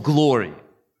 hope of glory.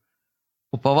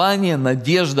 Упование,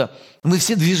 надежда. Мы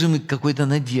все движимы какой-то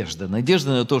надеждой. Надежда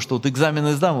на то, что вот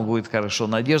экзамены сдам, и будет хорошо.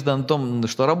 Надежда на том,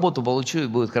 что работу получу, и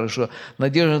будет хорошо.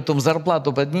 Надежда на том,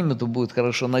 зарплату поднимет, и будет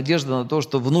хорошо. Надежда на то,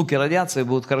 что внуки родятся, и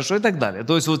будет хорошо, и так далее.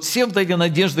 То есть вот все вот эти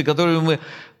надежды, которыми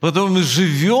мы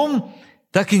живем,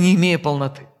 так и не имея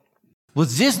полноты. Вот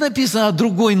здесь написано о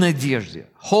другой надежде.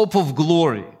 Hope of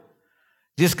glory.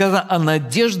 Здесь сказано о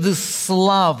надежде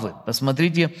славы.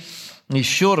 Посмотрите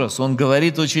еще раз. Он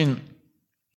говорит очень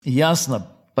ясно,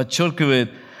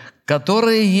 подчеркивает,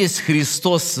 которое есть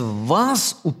Христос в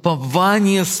вас,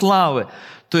 упование славы.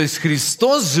 То есть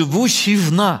Христос, живущий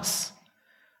в нас.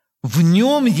 В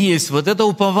нем есть вот это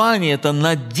упование, это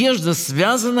надежда,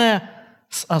 связанная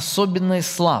с особенной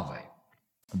славой.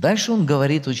 Дальше он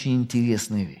говорит очень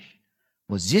интересную вещь.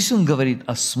 Вот здесь он говорит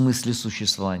о смысле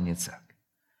существования церкви,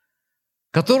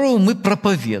 которого мы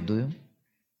проповедуем,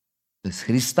 то есть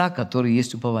Христа, который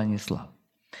есть упование славы,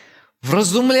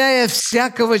 вразумляя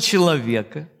всякого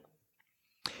человека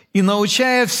и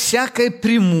научая всякой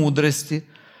премудрости,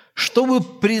 чтобы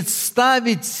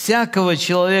представить всякого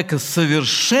человека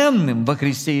совершенным во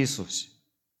Христе Иисусе.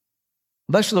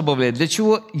 Дальше добавляет, для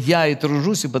чего я и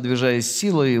тружусь, и подвижаюсь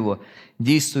силой Его,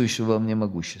 действующего во мне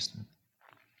могущественно.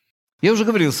 Я уже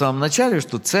говорил в самом начале,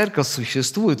 что церковь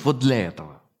существует вот для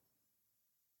этого.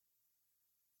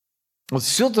 Вот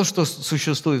все то, что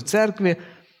существует в церкви,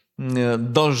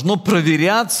 должно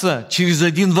проверяться через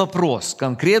один вопрос,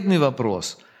 конкретный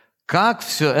вопрос. Как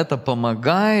все это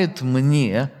помогает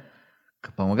мне,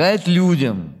 помогает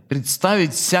людям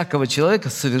представить всякого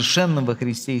человека совершенным во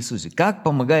Христе Иисусе? Как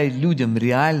помогает людям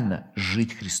реально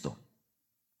жить Христом?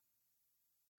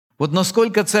 Вот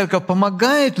насколько церковь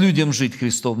помогает людям жить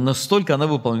Христом, настолько она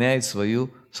выполняет свое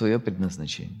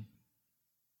предназначение.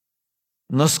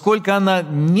 Насколько она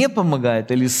не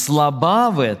помогает или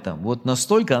слаба в этом, вот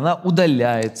настолько она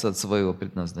удаляется от своего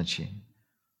предназначения.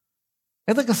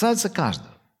 Это касается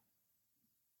каждого.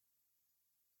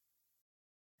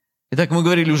 Итак, мы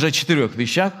говорили уже о 4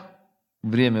 вещах.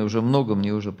 Время уже много,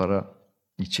 мне уже пора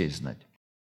и честь знать.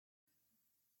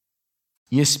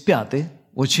 Есть 5-й,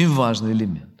 очень важный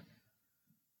элемент,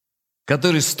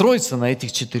 который строится на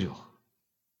этих 4.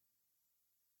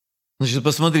 Значит,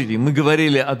 посмотрите, мы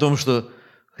говорили о том, что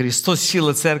Христос –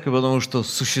 сила церкви, потому что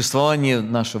существование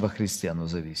наше во Христе, оно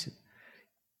зависит.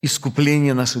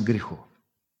 Искупление наших грехов.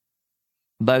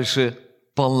 Дальше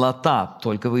полнота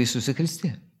только в Иисусе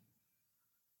Христе.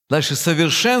 Дальше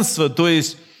совершенство, то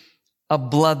есть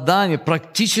обладание,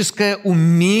 практическое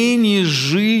умение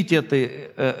жить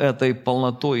этой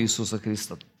полнотой Иисуса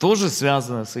Христа. Тоже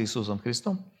связано с Иисусом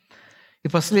Христом. И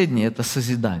последнее – это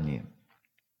созидание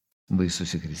в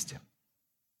Иисусе Христе.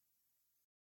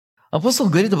 Апостол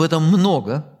говорит об этом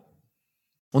много.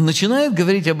 Он начинает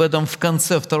говорить об этом в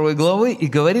конце 2 главы и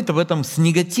говорит об этом с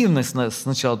негативной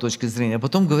сначала точки зрения, а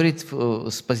потом говорит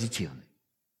с позитивной.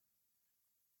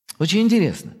 Очень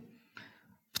интересно.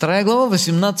 2 глава,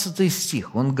 18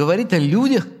 стих. Он говорит о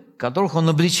людях, которых он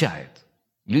обличает.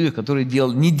 Людях, которые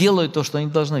не делают то, что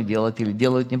они должны делать, или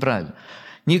делают неправильно.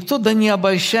 «Никто да не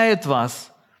обольщает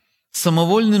вас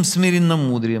самовольным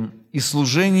смиренномудрием и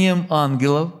служением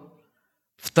ангелов,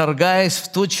 вторгаясь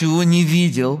в то, чего не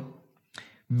видел,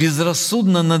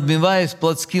 безрассудно надмеваясь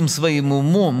плотским своим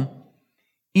умом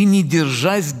и не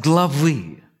держась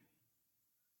главы,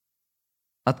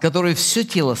 от которой все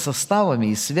тело составами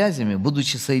и связями,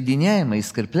 будучи соединяемо и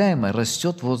скрепляемо,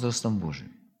 растет возрастом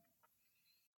Божиим».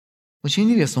 Очень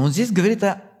интересно. Он здесь говорит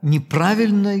о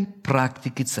неправильной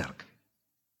практике церкви.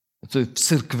 То есть в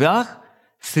церквях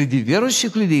среди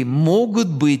верующих людей могут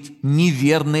быть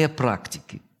неверные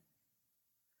практики.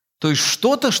 То есть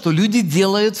что-то, что люди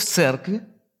делают в церкви,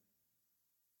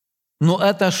 но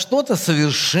это что-то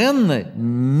совершенно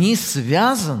не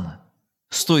связано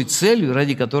с той целью,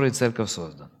 ради которой церковь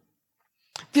создана.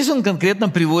 Здесь он конкретно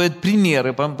приводит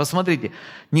примеры. Посмотрите.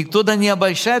 «Никто да не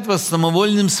обольщает вас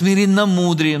самовольным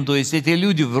смиренномудрием». То есть эти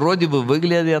люди вроде бы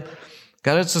выглядят,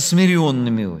 кажется,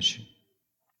 смиренными очень.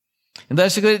 И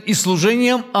дальше говорит, и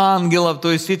служением ангелов.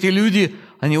 То есть эти люди,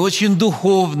 они очень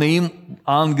духовны, им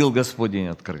ангел Господень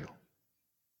открыл.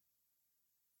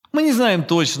 Мы не знаем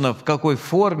точно, в какой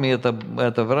форме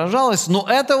это выражалось, но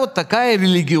это вот такая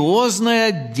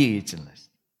религиозная деятельность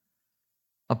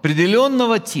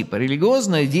определенного типа,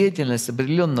 религиозная деятельность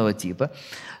определенного типа.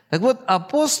 Так вот,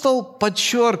 апостол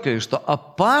подчеркивает, что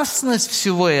опасность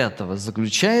всего этого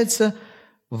заключается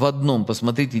в одном.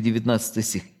 Посмотрите, 19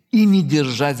 стих. «И не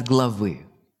держать главы».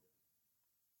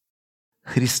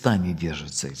 Христа не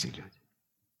держатся эти люди.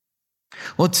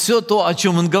 Вот все то, о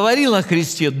чем он говорил о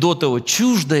Христе до того,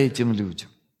 чуждо этим людям.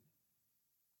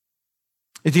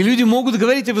 Эти люди могут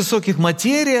говорить о высоких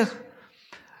материях,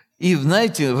 и,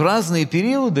 знаете, в разные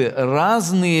периоды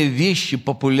разные вещи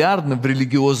популярны в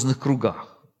религиозных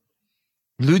кругах.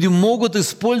 Люди могут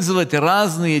использовать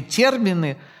разные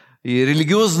термины, и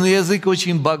религиозный язык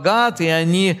очень богат, и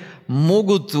они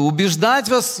могут убеждать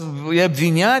вас и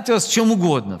обвинять вас в чем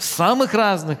угодно, в самых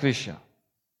разных вещах.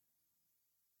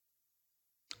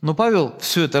 Но Павел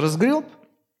все это разгреб,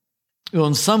 и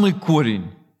он самый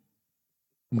корень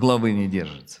главы не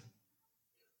держится.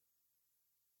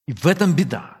 И в этом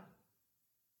беда.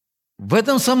 В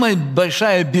этом самая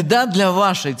большая беда для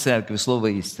вашей церкви, слово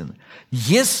истины.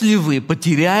 Если вы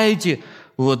потеряете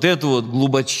вот эту вот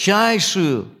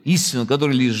глубочайшую истину,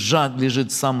 которая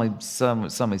лежит в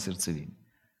самой сердцевине,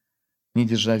 не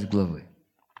держать главы,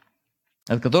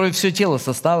 от которой все тело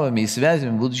составами и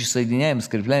связями, будучи соединяем,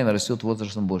 скрепляем, растет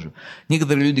возрастом Божьим.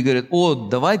 Некоторые люди говорят: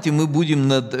 давайте мы будем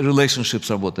над relationships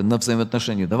работать, над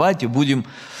взаимоотношениями, давайте будем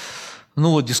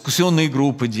дискуссионные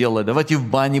группы делать, давайте в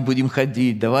бане будем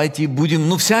ходить, давайте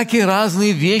будем, всякие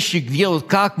разные вещи, где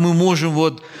как мы можем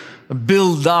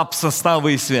build up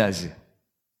составы и связи.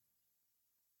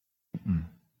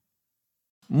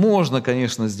 Можно,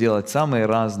 конечно, сделать самые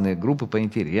разные группы по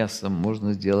интересам,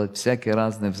 можно сделать всякие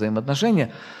разные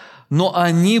взаимоотношения, но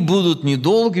они будут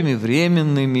недолгими,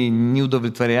 временными,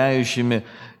 неудовлетворяющими.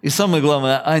 И самое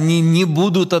главное, они не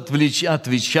будут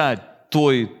отвечать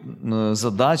той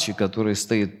задаче, которая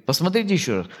стоит. Посмотрите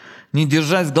еще раз. Не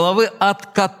держать головы, от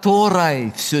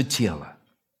которой все тело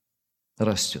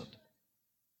растет.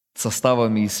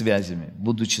 Составами и связями,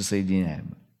 будучи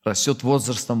соединяемым. Растет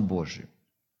возрастом Божьим.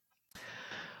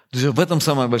 Друзья, в этом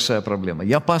самая большая проблема.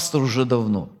 Я пастор уже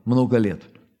давно, много лет.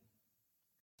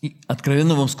 И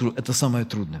откровенно вам скажу, это самое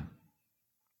трудное.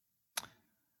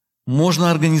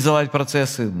 Можно организовать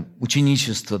процессы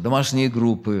ученичества, домашние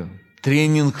группы,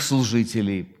 тренинг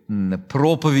служителей,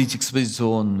 проповедь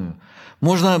экспозиционную.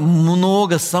 Можно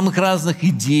много самых разных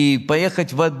идей,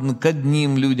 поехать к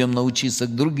одним людям научиться,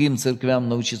 к другим церквям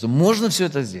научиться. Можно все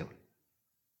это сделать.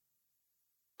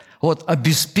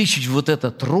 Обеспечить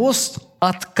этот рост,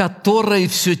 от которой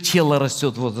все тело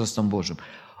растет возрастом Божьим.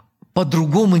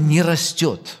 По-другому не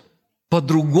растет.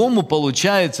 По-другому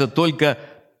получается только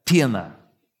пена.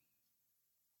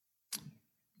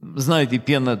 Знаете,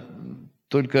 пена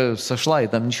только сошла, и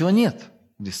там ничего нет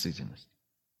в действительности.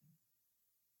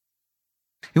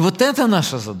 И это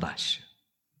наша задача.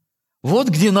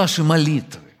 Где наши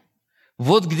молитвы.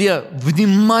 Где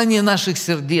внимание наших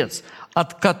сердец,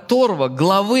 от которого,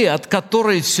 главы, от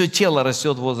которой все тело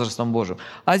растет возрастом Божьим.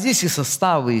 А здесь и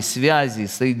составы, и связи,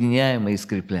 соединяем и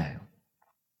скрепляем.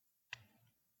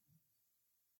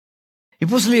 И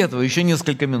после этого, еще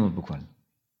несколько минут буквально.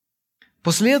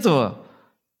 После этого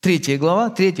 3 глава,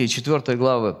 3 и 4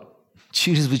 главы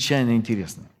чрезвычайно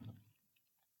интересны.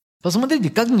 Посмотрите,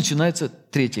 как начинается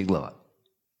 3 глава.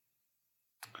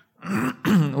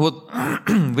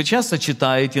 Вы часто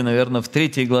читаете, наверное, в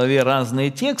 3 главе разные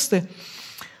тексты,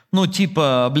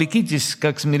 облекитесь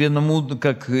как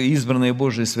избранные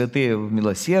Божьи святые в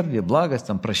милосердие, благость,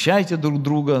 прощайте друг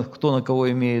друга, кто на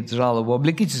кого имеет жалобу,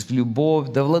 облекитесь в любовь,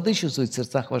 да владычествует в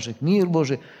сердцах ваших мир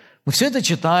Божий. Мы все это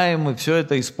читаем, мы все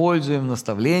это используем в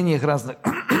наставлениях разных.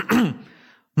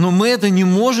 Но мы это не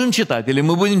можем читать, или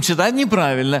мы будем читать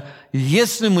неправильно,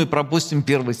 если мы пропустим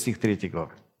 1 стих 3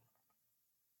 главы.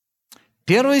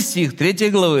 1 стих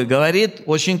 3 главы говорит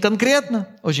очень конкретно,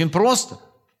 очень просто,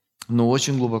 но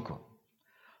очень глубоко.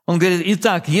 Он говорит: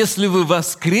 итак, если вы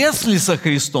воскресли со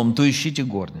Христом, то ищите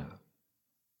горнего.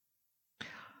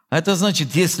 А это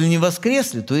значит, если не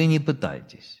воскресли, то и не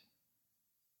пытайтесь.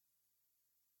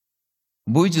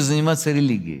 Будете заниматься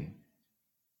религией.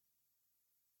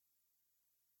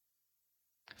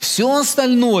 Все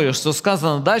остальное, что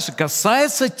сказано дальше,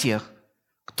 касается тех,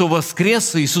 кто воскрес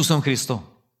с Иисусом Христом.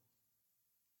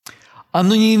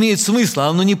 Оно не имеет смысла,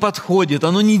 оно не подходит,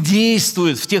 оно не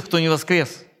действует в тех, кто не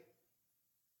воскрес.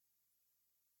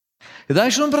 И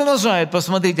дальше он продолжает: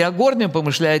 посмотрите о горнем,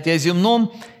 помышляйте о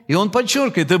земном. И он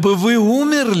подчеркивает: дабы вы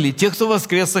умерли, те, кто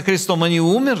воскрес со Христом, они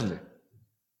умерли.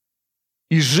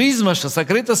 И жизнь ваша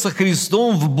сокрыта со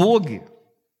Христом в Боге.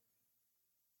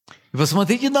 И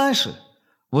посмотрите дальше.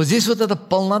 Вот здесь вот эта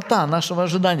полнота нашего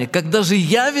ожидания. Когда же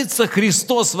явится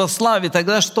Христос во славе,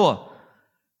 тогда что?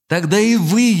 Тогда и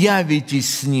вы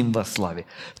явитесь с Ним во славе.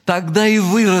 Тогда и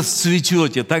вы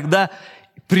расцветете. Тогда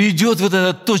придет вот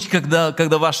эта точка,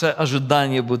 когда ваше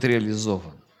ожидание будет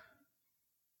реализовано.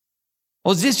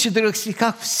 Вот здесь в 4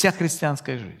 стихах вся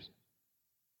христианская жизнь.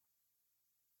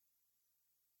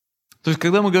 То есть,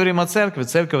 когда мы говорим о церкви,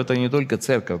 церковь – это не только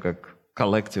церковь, как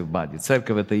collective body.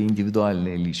 Церковь – это и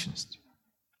индивидуальные личности.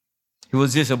 И вот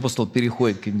здесь апостол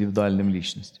переходит к индивидуальным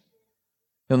личностям.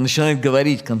 И он начинает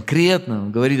говорить конкретно,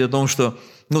 он говорит о том, что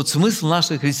смысл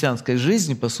нашей христианской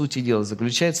жизни, по сути дела,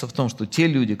 заключается в том, что те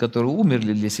люди, которые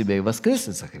умерли для себя и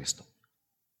воскресли со Христом,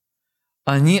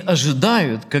 они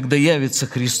ожидают, когда явится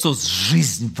Христос,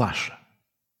 жизнь ваша.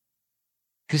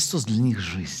 Христос для них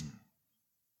жизнь.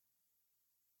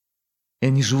 И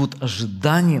они живут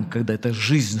ожиданием, когда эта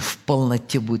жизнь в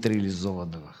полноте будет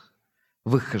реализована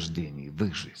в их хождении, в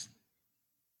их жизни.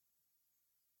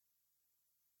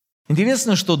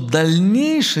 Интересно, что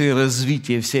дальнейшее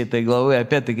развитие всей этой главы,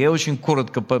 опять-таки, я очень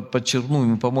коротко подчеркну, и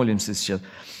мы помолимся сейчас.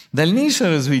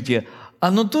 Дальнейшее развитие,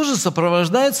 оно тоже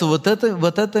сопровождается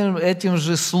этим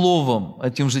же словом,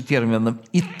 этим же термином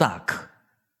 «итак».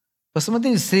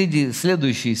 Посмотрите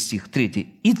следующий стих,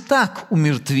 3. «Итак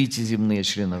умертвите земные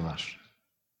члены ваши».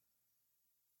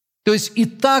 То есть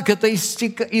 «итак» это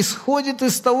исходит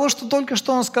из того, что только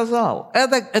что он сказал.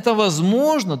 Это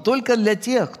возможно только для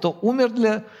тех, кто умер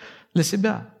для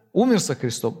себя, умер со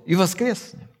Христом и воскрес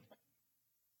с Ним.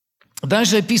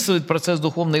 Дальше описывает процесс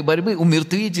духовной борьбы.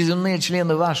 «Умертвите земные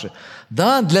члены ваши».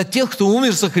 Да, для тех, кто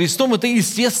умер со Христом, это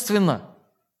естественно.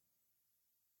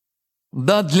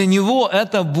 Да, для него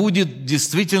это будет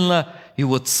действительно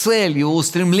его цель, его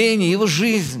устремление, его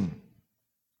жизнь.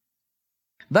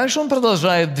 Дальше он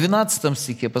продолжает в 12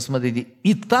 стихе, посмотрите.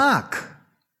 «Итак,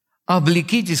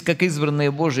 облекитесь, как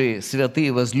избранные Божии,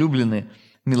 святые, возлюбленные,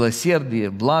 милосердие,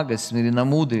 благость,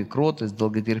 смиренномудрие, кротость,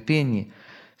 долготерпение,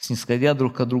 снисходя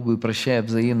друг к другу и прощая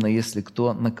взаимно, если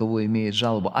кто на кого имеет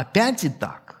жалобу». Опять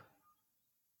 «итак».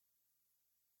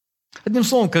 Одним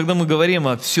словом, когда мы говорим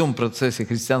о всем процессе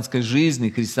христианской жизни,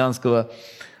 христианского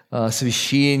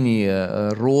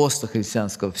освящения, роста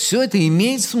христианского, все это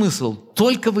имеет смысл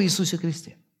только в Иисусе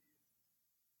Христе.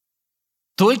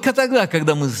 Только тогда,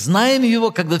 когда мы знаем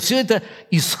Его, когда все это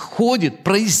исходит,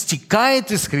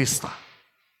 проистекает из Христа.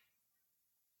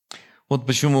 Вот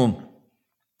почему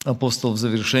апостол в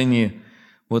завершении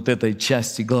вот этой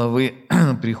части главы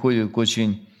приходит к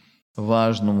очень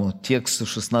важному тексту,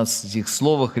 16 стих.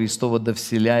 «Слово Христово да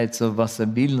вселяется в вас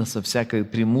обильно со всякой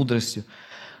премудростью.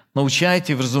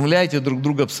 Научайте, вразумляйте друг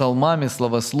друга псалмами,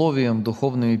 славословием,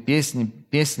 духовными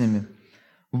песнями,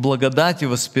 в благодати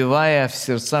воспевая в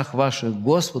сердцах ваших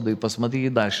Господа». И посмотрите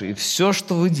дальше. «И все,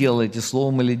 что вы делаете,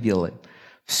 словом или делаете,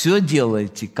 все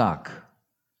делаете как?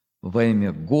 Во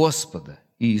имя Господа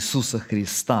Иисуса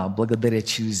Христа, благодаря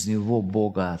через Него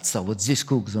Бога Отца». Вот здесь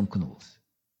круг замкнулся.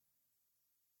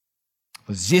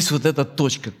 Вот здесь вот эта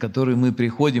точка, к которой мы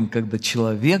приходим, когда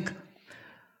человек,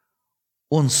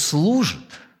 он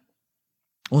служит,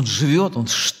 он живет,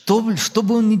 что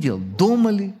бы он ни делал, дома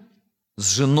ли,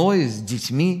 с женой, с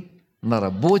детьми, на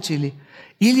работе ли,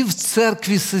 или в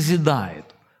церкви созидает.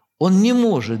 Он не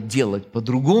может делать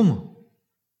по-другому,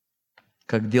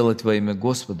 как делать во имя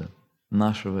Господа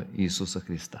нашего Иисуса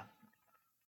Христа.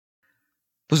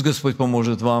 Пусть Господь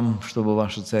поможет вам, чтобы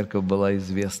ваша церковь была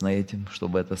известна этим,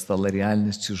 чтобы это стало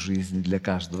реальностью жизни для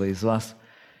каждого из вас.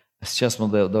 А сейчас мы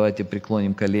давайте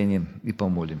преклоним колени и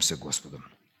помолимся Господу.